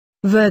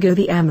Virgo,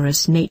 the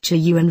amorous nature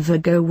you and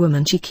Virgo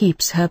woman, she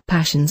keeps her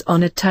passions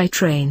on a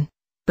tight rein.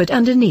 But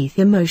underneath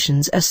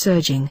emotions are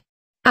surging.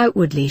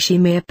 Outwardly she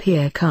may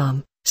appear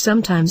calm,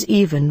 sometimes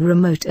even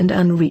remote and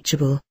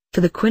unreachable, for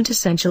the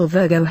quintessential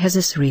Virgo has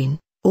a serene,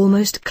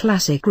 almost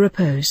classic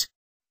repose.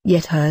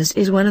 Yet hers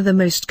is one of the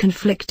most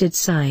conflicted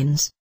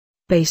signs.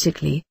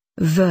 Basically,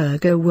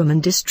 Virgo woman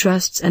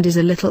distrusts and is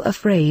a little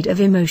afraid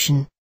of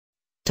emotion.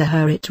 To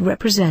her it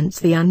represents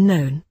the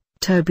unknown,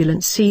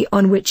 turbulent sea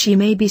on which she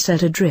may be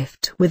set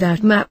adrift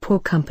without map or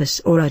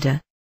compass or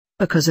rudder.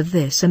 Because of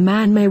this a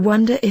man may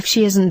wonder if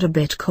she isn't a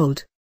bit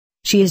cold.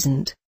 She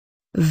isn't.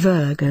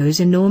 Virgo's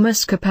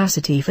enormous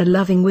capacity for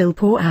loving will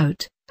pour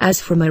out,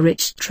 as from a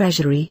rich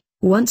treasury,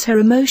 once her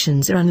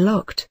emotions are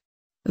unlocked.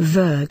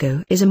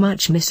 Virgo is a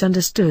much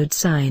misunderstood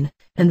sign,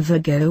 and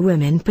Virgo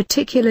women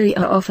particularly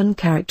are often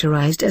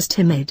characterized as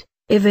timid,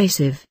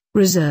 evasive,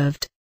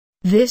 reserved.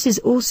 This is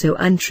also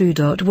untrue.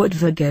 What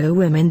Virgo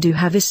women do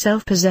have is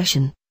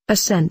self-possession, a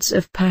sense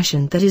of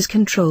passion that is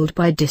controlled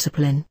by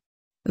discipline.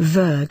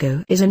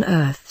 Virgo is an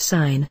earth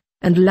sign,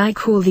 and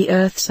like all the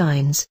earth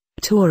signs,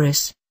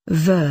 Taurus,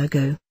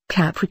 Virgo,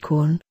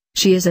 Capricorn,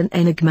 she is an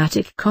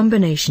enigmatic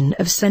combination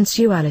of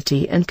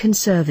sensuality and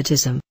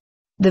conservatism.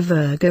 The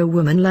Virgo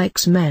woman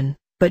likes men,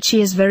 but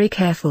she is very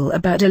careful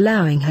about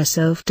allowing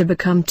herself to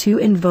become too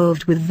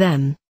involved with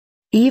them.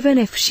 Even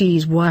if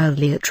she's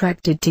wildly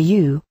attracted to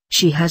you,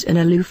 she has an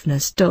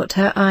aloofness.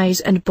 Her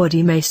eyes and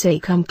body may say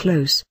come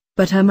close,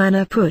 but her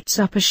manner puts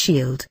up a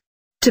shield.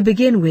 To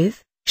begin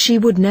with, she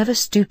would never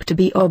stoop to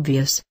be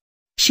obvious.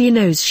 She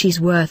knows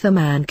she's worth a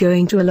man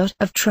going to a lot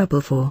of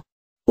trouble for.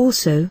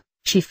 Also,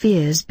 she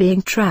fears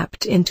being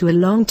trapped into a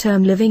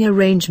long-term living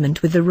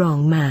arrangement with the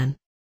wrong man.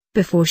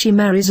 Before she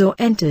marries or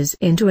enters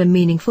into a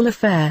meaningful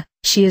affair,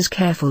 she is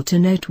careful to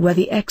note where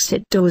the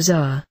exit doors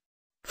are.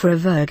 For a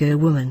Virgo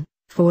woman,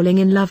 falling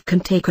in love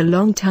can take a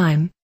long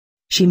time.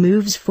 She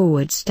moves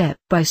forward step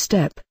by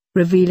step,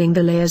 revealing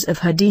the layers of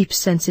her deep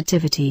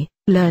sensitivity,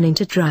 learning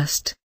to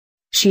trust.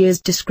 She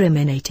is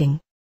discriminating.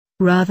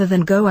 Rather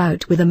than go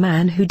out with a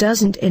man who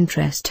doesn't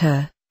interest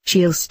her,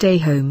 she'll stay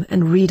home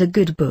and read a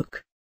good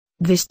book.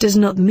 This does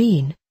not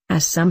mean,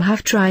 as some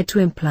have tried to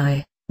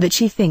imply, that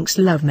she thinks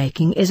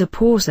lovemaking is a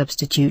poor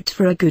substitute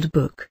for a good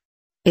book.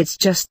 It's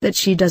just that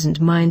she doesn't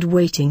mind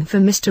waiting for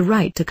Mr.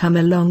 Right to come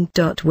along.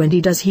 When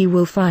he does, he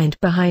will find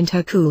behind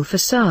her cool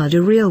facade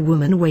a real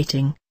woman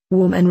waiting,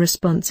 warm and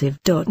responsive.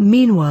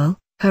 Meanwhile,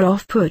 her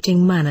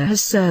off-putting manner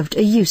has served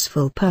a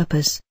useful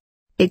purpose.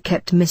 It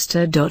kept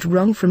Mr.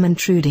 Wrong from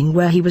intruding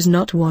where he was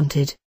not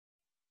wanted.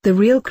 The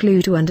real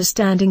clue to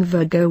understanding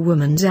Virgo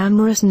woman's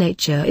amorous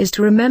nature is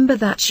to remember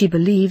that she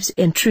believes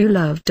in true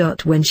love.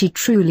 When she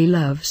truly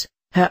loves,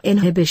 her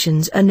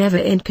inhibitions are never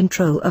in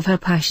control of her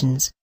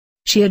passions.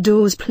 She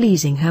adores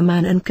pleasing her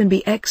man and can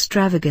be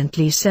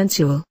extravagantly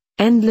sensual,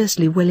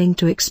 endlessly willing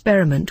to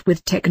experiment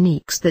with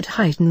techniques that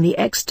heighten the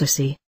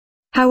ecstasy.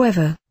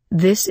 However,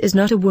 this is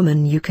not a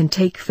woman you can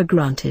take for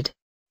granted.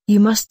 You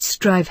must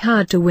strive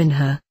hard to win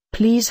her,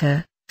 please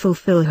her,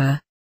 fulfill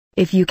her.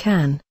 If you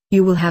can,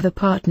 you will have a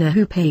partner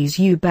who pays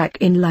you back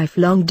in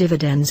lifelong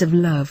dividends of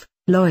love,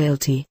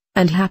 loyalty,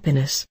 and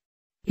happiness.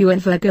 You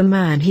and Virgo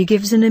man, he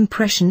gives an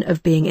impression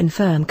of being in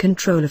firm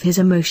control of his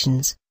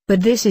emotions,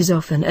 but this is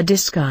often a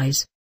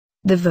disguise.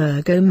 The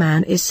Virgo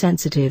man is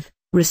sensitive,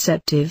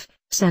 receptive,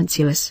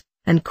 sensuous,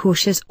 and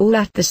cautious all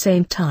at the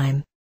same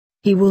time.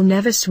 He will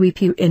never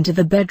sweep you into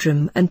the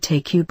bedroom and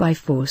take you by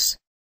force.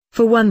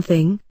 For one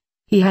thing,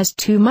 he has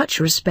too much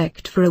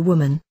respect for a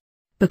woman.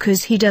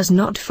 Because he does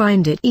not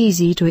find it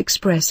easy to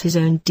express his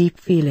own deep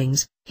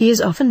feelings, he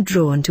is often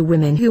drawn to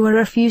women who are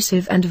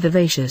effusive and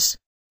vivacious.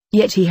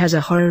 Yet he has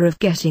a horror of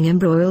getting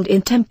embroiled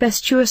in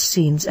tempestuous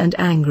scenes and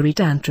angry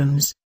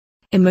tantrums.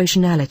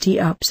 Emotionality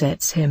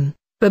upsets him,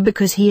 but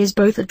because he is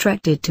both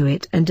attracted to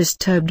it and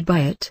disturbed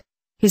by it,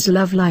 his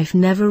love life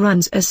never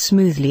runs as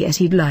smoothly as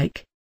he'd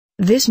like.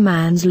 This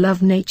man's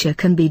love nature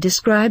can be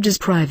described as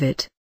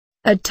private.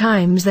 At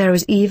times there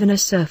is even a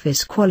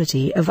surface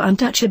quality of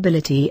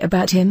untouchability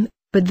about him,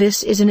 but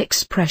this is an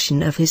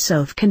expression of his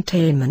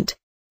self-containment.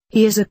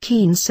 He has a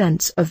keen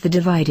sense of the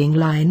dividing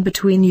line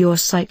between your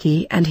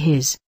psyche and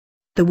his.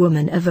 The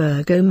woman a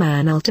Virgo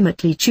man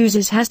ultimately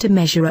chooses has to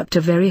measure up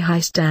to very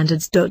high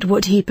standards.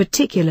 What he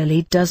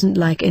particularly doesn't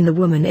like in the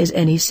woman is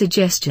any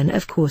suggestion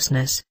of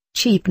coarseness,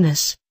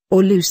 cheapness,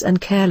 or loose and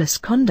careless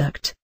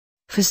conduct.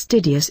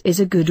 Fastidious is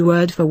a good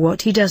word for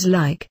what he does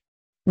like.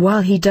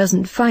 While he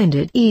doesn't find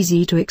it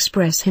easy to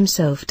express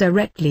himself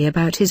directly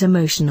about his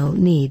emotional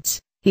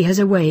needs, he has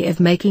a way of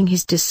making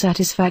his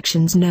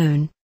dissatisfactions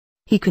known.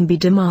 He can be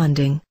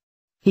demanding.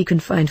 He can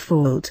find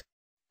fault.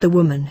 The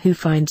woman who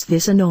finds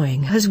this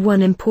annoying has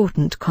one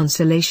important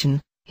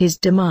consolation: his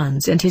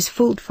demands and his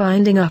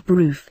fault-finding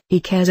uproof.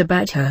 He cares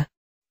about her.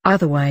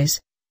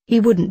 Otherwise, he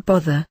wouldn't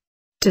bother.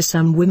 To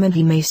some women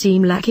he may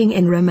seem lacking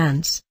in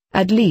romance,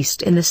 at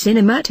least in the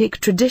cinematic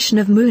tradition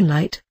of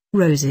moonlight,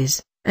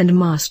 roses, and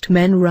masked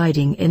men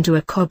riding into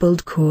a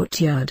cobbled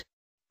courtyard.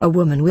 A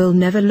woman will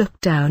never look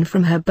down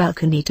from her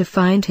balcony to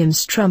find him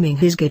strumming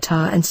his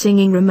guitar and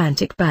singing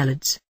romantic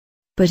ballads.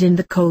 But in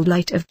the cold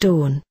light of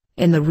dawn,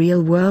 in the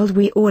real world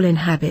we all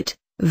inhabit,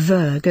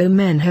 Virgo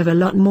men have a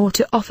lot more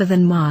to offer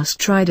than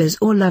masked riders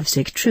or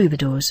lovesick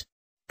troubadours.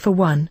 For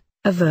one,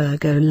 a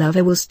Virgo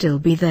lover will still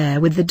be there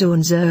with the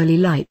dawn's early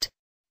light.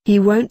 He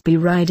won't be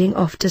riding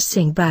off to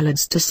sing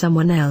ballads to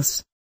someone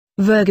else.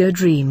 Virgo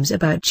dreams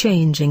about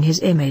changing his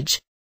image.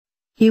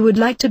 He would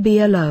like to be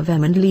a love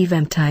em and leave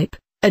em type,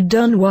 a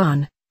Don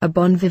Juan, a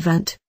bon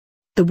vivant.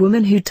 The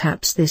woman who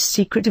taps this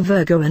secret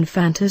Virgoan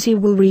fantasy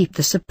will reap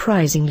the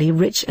surprisingly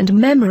rich and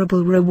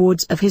memorable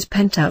rewards of his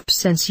pent-up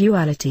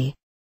sensuality.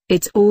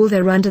 It's all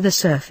there under the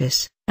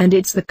surface, and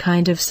it's the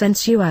kind of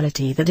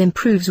sensuality that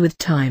improves with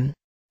time.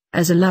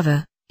 As a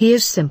lover, he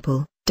is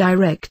simple,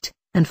 direct,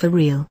 and for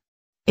real.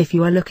 If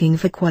you are looking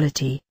for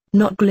quality,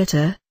 not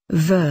glitter,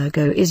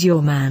 Virgo is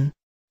your man.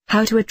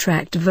 How to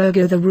attract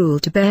Virgo? The rule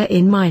to bear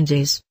in mind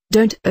is,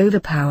 don't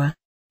overpower.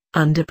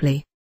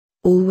 Underplay.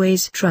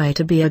 Always try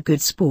to be a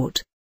good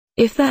sport.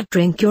 If that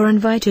drink you're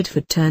invited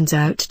for turns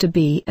out to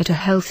be at a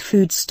health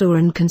food store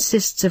and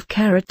consists of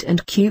carrot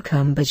and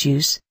cucumber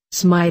juice,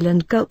 smile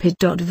and gulp it.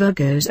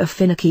 Virgos are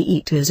finicky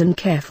eaters and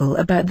careful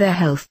about their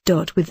health.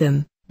 With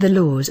them, the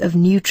laws of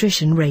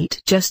nutrition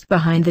rate just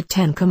behind the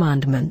 10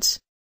 Commandments.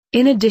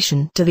 In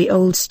addition to the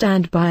old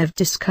standby of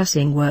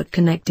discussing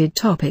work-connected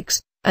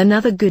topics,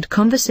 another good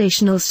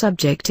conversational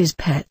subject is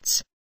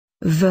pets.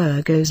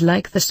 Virgos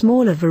like the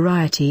smaller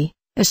variety,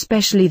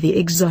 especially the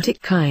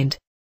exotic kind.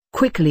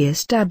 Quickly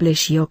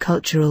establish your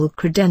cultural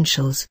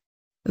credentials.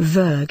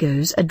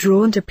 Virgos are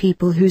drawn to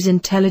people whose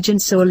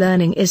intelligence or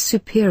learning is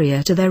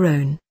superior to their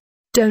own.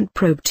 Don't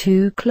probe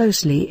too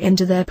closely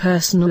into their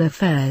personal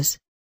affairs.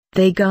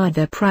 They guard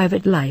their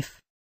private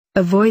life.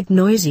 Avoid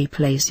noisy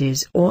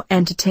places or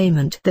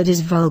entertainment that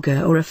is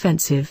vulgar or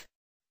offensive.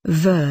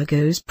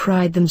 Virgos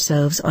pride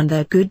themselves on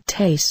their good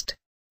taste.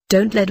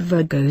 Don't let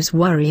Virgos'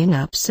 worrying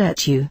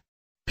upset you.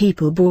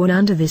 People born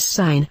under this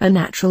sign are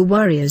natural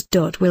worriers.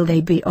 Will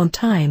they be on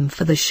time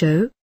for the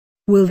show?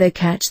 Will they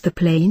catch the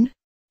plane?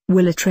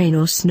 Will a train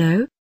or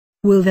snow?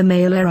 Will the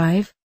mail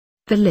arrive?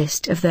 The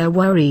list of their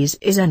worries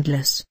is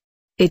endless.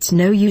 It's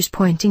no use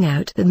pointing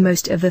out that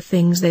most of the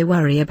things they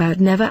worry about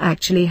never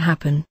actually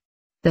happen.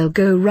 They'll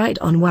go right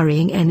on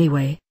worrying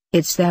anyway.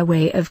 It's their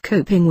way of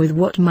coping with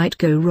what might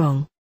go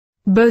wrong.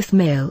 Both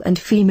male and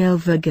female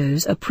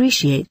Virgos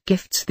appreciate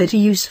gifts that are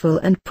useful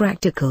and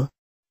practical.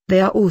 They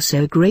are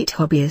also great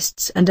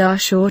hobbyists and are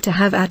sure to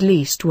have at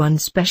least one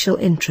special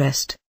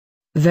interest.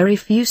 Very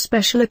few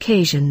special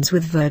occasions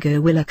with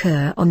Virgo will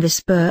occur on the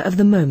spur of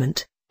the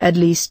moment, at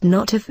least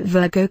not if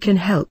Virgo can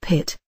help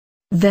it.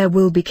 There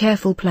will be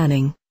careful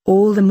planning,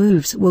 all the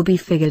moves will be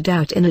figured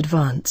out in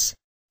advance.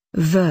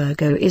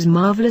 Virgo is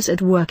marvelous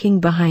at working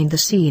behind the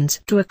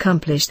scenes to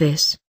accomplish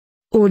this.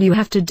 All you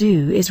have to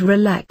do is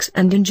relax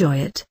and enjoy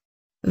it.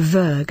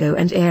 Virgo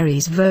and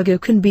Aries. Virgo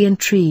can be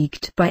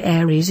intrigued by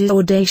Aries'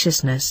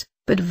 audaciousness,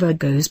 but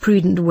Virgo's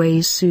prudent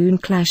ways soon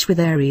clash with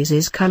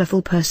Aries'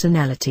 colorful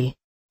personality.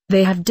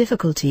 They have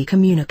difficulty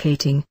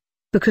communicating,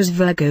 because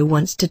Virgo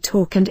wants to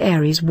talk and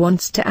Aries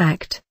wants to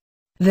act.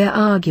 Their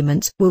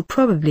arguments will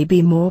probably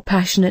be more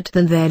passionate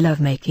than their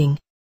lovemaking.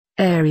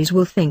 Aries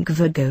will think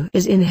Virgo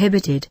is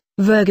inhibited,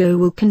 Virgo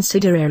will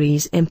consider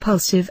Aries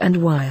impulsive and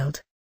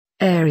wild.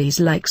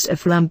 Aries likes a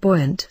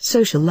flamboyant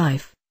social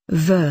life,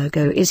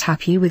 Virgo is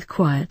happy with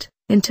quiet,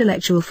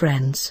 intellectual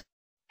friends.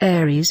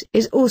 Aries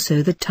is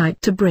also the type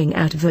to bring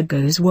out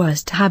Virgo's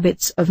worst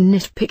habits of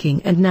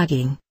nitpicking and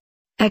nagging.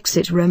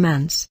 Exit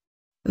romance.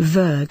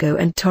 Virgo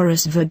and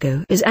Taurus.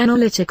 Virgo is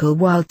analytical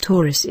while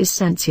Taurus is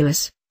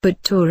sensuous,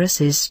 but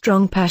Taurus's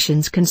strong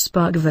passions can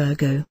spark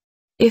Virgo.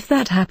 If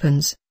that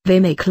happens, they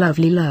make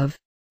lovely love.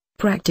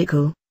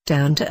 Practical,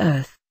 down to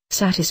earth,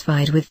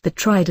 satisfied with the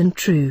tried and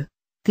true.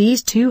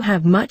 These two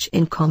have much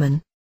in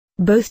common.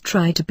 Both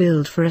try to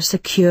build for a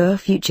secure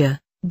future,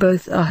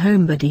 both are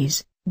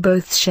homebodies,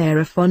 both share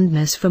a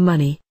fondness for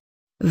money.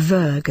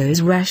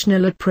 Virgo's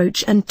rational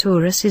approach and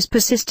Taurus's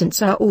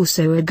persistence are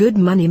also a good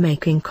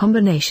money-making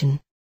combination.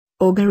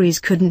 Auguries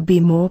couldn't be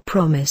more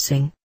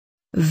promising.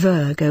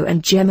 Virgo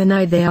and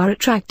Gemini. They are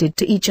attracted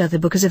to each other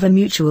because of a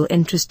mutual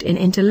interest in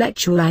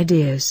intellectual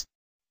ideas.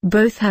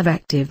 Both have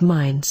active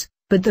minds,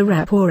 but the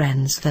rapport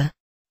ends there.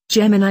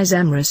 Gemini's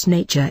amorous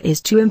nature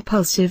is too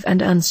impulsive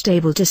and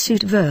unstable to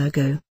suit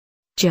Virgo.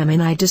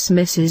 Gemini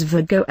dismisses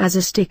Virgo as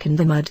a stick in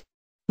the mud.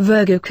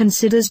 Virgo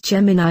considers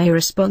Gemini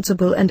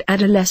irresponsible and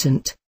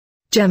adolescent.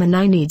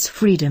 Gemini needs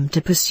freedom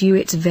to pursue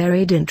its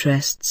varied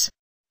interests.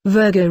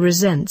 Virgo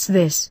resents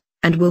this,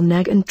 and will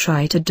nag and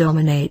try to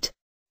dominate.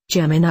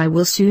 Gemini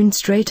will soon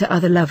stray to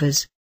other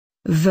lovers.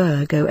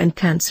 Virgo and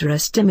Cancer are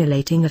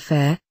stimulating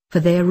affair, for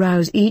they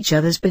arouse each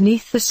other's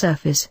beneath the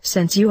surface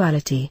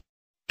sensuality.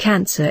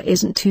 Cancer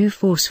isn't too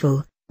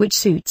forceful, which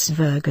suits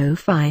Virgo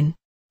fine.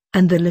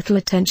 And the little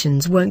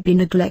attentions won't be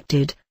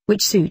neglected,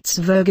 which suits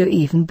Virgo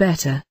even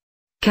better.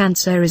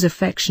 Cancer is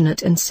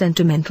affectionate and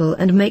sentimental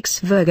and makes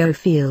Virgo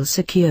feel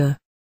secure.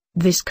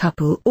 This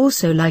couple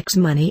also likes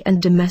money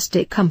and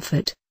domestic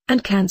comfort,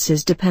 and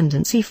Cancer's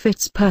dependency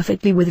fits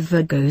perfectly with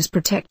Virgo's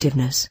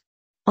protectiveness.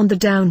 On the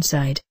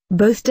downside,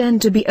 Both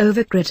tend to be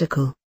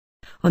overcritical.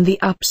 On the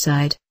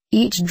upside,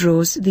 each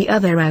draws the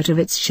other out of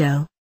its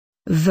shell.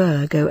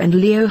 Virgo and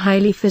Leo.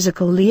 Highly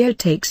physical Leo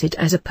takes it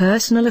as a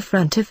personal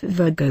affront if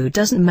Virgo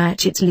doesn't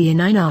match its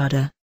leonine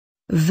ardor.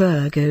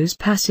 Virgo's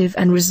passive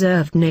and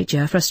reserved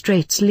nature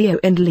frustrates Leo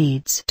and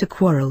leads to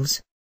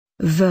quarrels.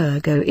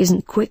 Virgo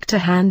isn't quick to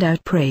hand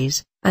out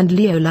praise, and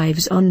Leo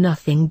lives on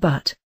nothing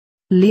but.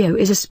 Leo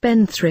is a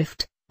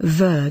spendthrift,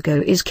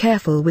 Virgo is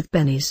careful with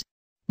pennies.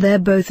 They're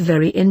both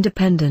very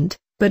independent,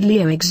 but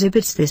Leo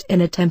exhibits this in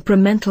a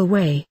temperamental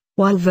way,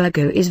 while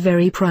Virgo is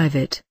very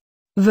private.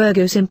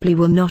 Virgo simply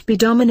will not be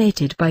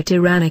dominated by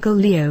tyrannical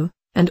Leo,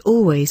 and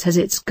always has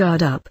its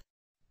guard up.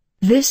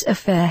 This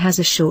affair has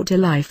a shorter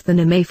life than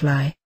a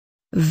mayfly.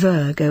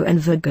 Virgo and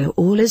Virgo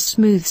all is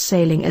smooth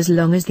sailing as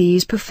long as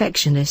these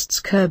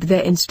perfectionists curb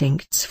their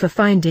instincts for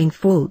finding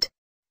fault.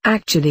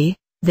 Actually,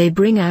 they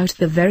bring out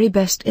the very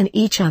best in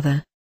each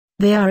other.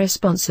 They are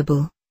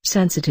responsible,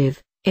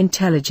 sensitive,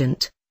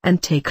 intelligent,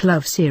 and take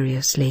love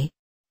seriously.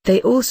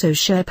 They also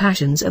share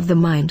passions of the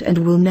mind and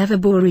will never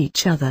bore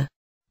each other.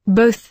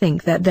 Both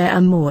think that there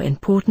are more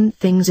important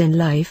things in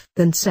life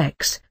than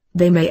sex.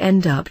 They may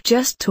end up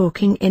just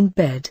talking in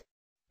bed.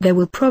 There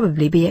will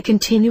probably be a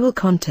continual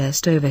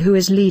contest over who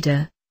is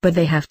leader, but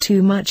they have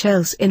too much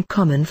else in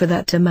common for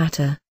that to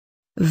matter.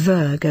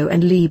 Virgo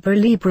and Libra.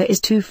 Libra is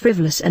too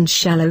frivolous and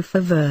shallow for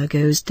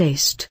Virgo's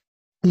taste.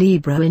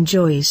 Libra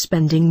enjoys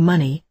spending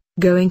money,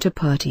 going to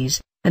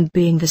parties, and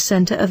being the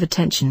center of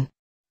attention.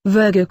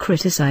 Virgo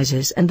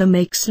criticizes and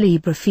makes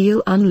Libra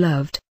feel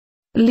unloved.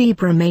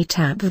 Libra may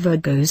tap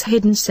Virgo's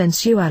hidden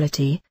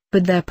sensuality,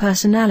 but their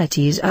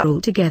personalities are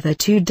altogether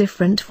too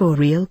different for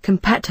real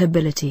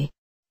compatibility.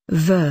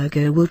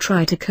 Virgo will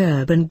try to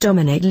curb and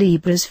dominate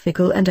Libra's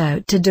fickle and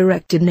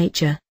out-to-directed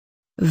nature.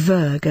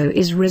 Virgo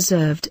is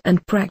reserved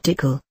and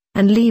practical,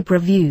 and Libra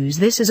views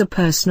this as a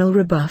personal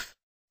rebuff.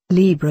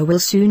 Libra will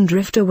soon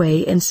drift away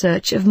in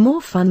search of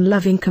more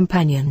fun-loving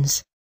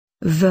companions.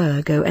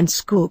 Virgo and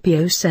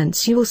Scorpio.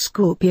 Sensual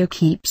Scorpio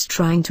keeps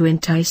trying to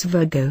entice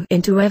Virgo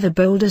into ever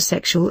bolder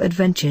sexual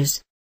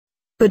adventures.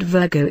 But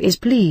Virgo is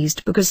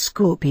pleased because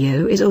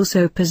Scorpio is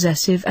also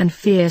possessive and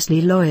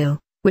fiercely loyal,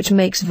 which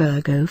makes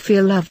Virgo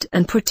feel loved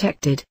and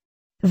protected.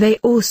 They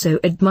also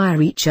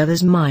admire each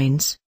other's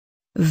minds.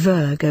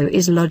 Virgo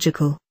is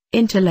logical,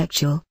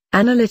 intellectual,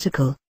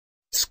 analytical.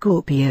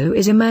 Scorpio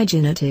is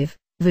imaginative,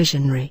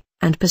 visionary,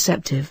 and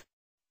perceptive.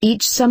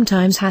 Each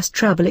sometimes has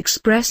trouble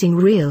expressing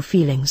real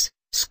feelings.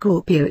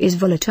 Scorpio is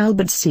volatile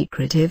but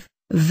secretive,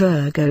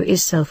 Virgo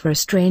is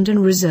self-restrained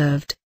and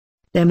reserved.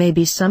 There may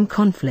be some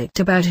conflict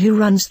about who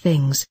runs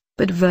things,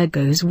 but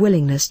Virgo's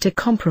willingness to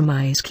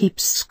compromise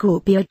keeps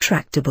Scorpio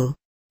tractable.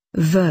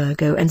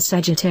 Virgo and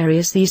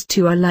Sagittarius. These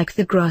two are like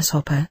the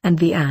grasshopper and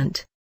the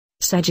ant.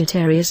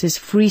 Sagittarius's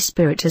free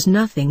spirit has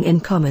nothing in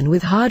common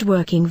with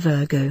hard-working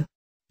Virgo.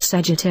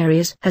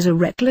 Sagittarius has a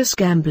reckless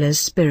gambler's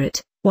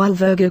spirit, while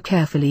Virgo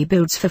carefully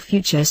builds for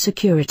future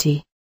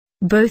security.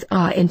 Both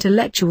are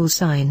intellectual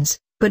signs,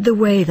 but the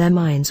way their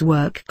minds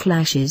work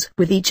clashes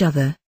with each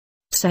other.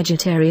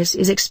 Sagittarius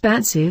is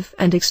expansive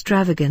and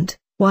extravagant,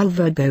 while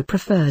Virgo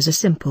prefers a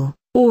simple,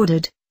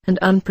 ordered, and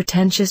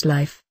unpretentious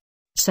life.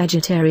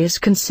 Sagittarius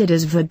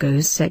considers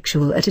Virgo's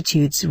sexual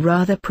attitudes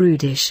rather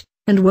prudish,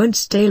 and won't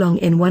stay long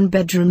in one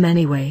bedroom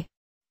anyway.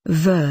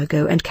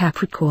 Virgo and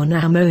Capricorn.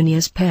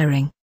 Harmonious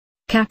pairing.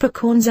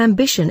 Capricorn's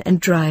ambition and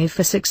drive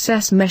for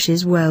success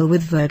meshes well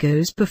with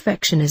Virgo's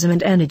perfectionism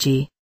and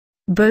energy.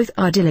 Both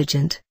are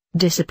diligent,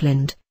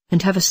 disciplined,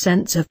 and have a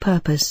sense of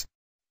purpose.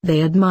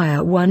 They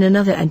admire one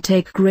another and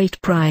take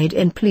great pride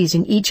in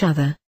pleasing each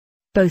other.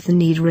 Both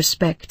need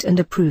respect and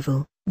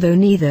approval, though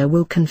neither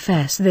will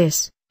confess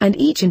this, and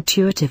each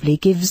intuitively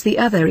gives the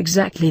other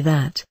exactly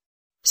that.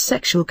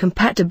 Sexual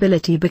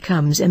compatibility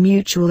becomes a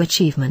mutual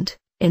achievement.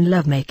 In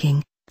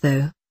lovemaking,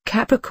 though,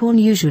 Capricorn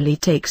usually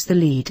takes the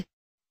lead.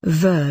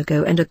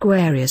 Virgo and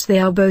Aquarius. They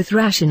are both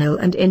rational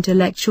and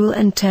intellectual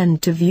and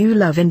tend to view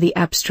love in the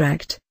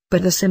abstract,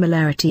 but the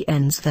similarity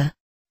ends there.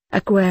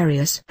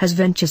 Aquarius has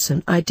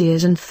venturesome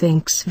ideas and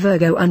thinks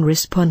Virgo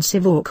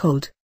unresponsive or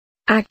cold.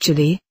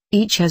 Actually,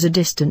 each has a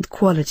distant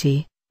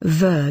quality.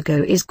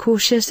 Virgo is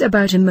cautious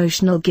about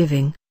emotional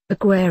giving.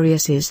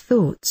 Aquarius's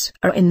thoughts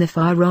are in the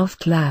far-off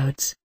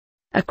clouds.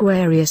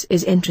 Aquarius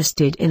is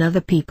interested in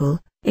other people,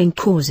 in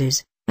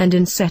causes, and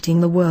in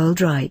setting the world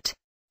right.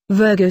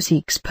 Virgo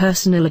seeks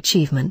personal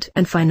achievement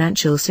and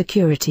financial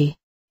security.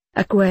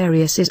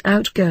 Aquarius is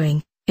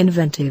outgoing,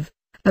 inventive,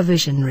 a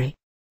visionary.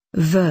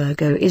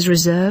 Virgo is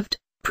reserved,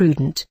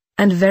 prudent,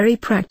 and very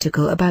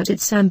practical about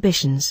its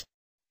ambitions.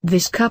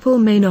 This couple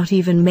may not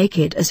even make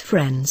it as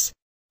friends.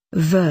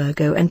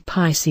 Virgo and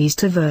Pisces.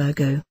 To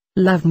Virgo,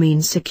 love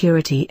means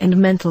security and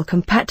mental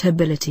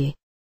compatibility.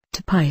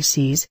 To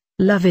Pisces,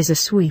 love is a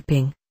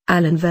sweeping,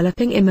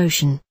 all-enveloping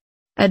emotion.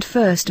 At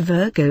first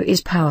Virgo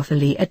is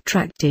powerfully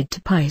attracted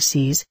to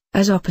Pisces,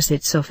 as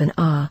opposites often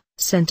are,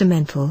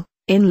 sentimental,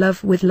 in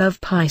love with love.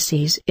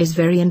 Pisces is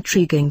very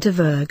intriguing to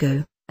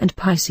Virgo, and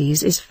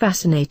Pisces is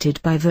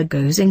fascinated by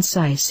Virgo's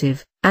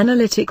incisive,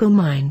 analytical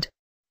mind.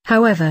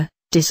 However,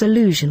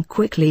 Disillusion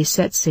quickly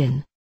sets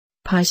in.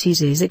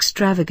 Pisces'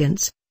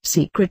 extravagance,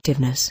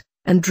 secretiveness,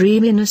 and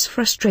dreaminess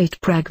frustrate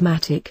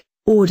pragmatic,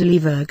 orderly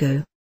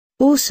Virgo.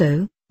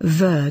 Also,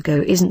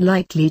 Virgo isn't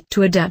likely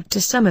to adapt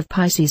to some of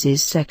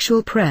Pisces'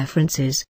 sexual preferences.